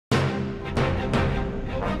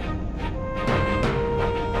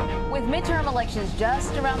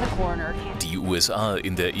Die USA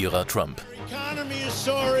in der Ära Trump.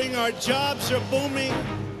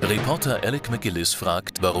 Reporter Alec McGillis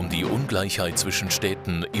fragt, warum die Ungleichheit zwischen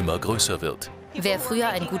Städten immer größer wird. Wer früher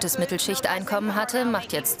ein gutes Mittelschichteinkommen hatte,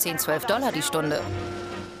 macht jetzt 10, 12 Dollar die Stunde.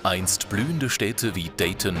 Einst blühende Städte wie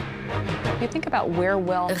Dayton.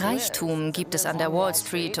 Reichtum gibt es an der Wall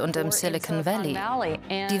Street und im Silicon Valley.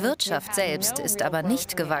 Die Wirtschaft selbst ist aber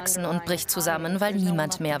nicht gewachsen und bricht zusammen, weil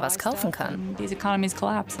niemand mehr was kaufen kann.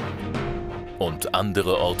 Und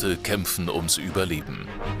andere Orte kämpfen ums Überleben.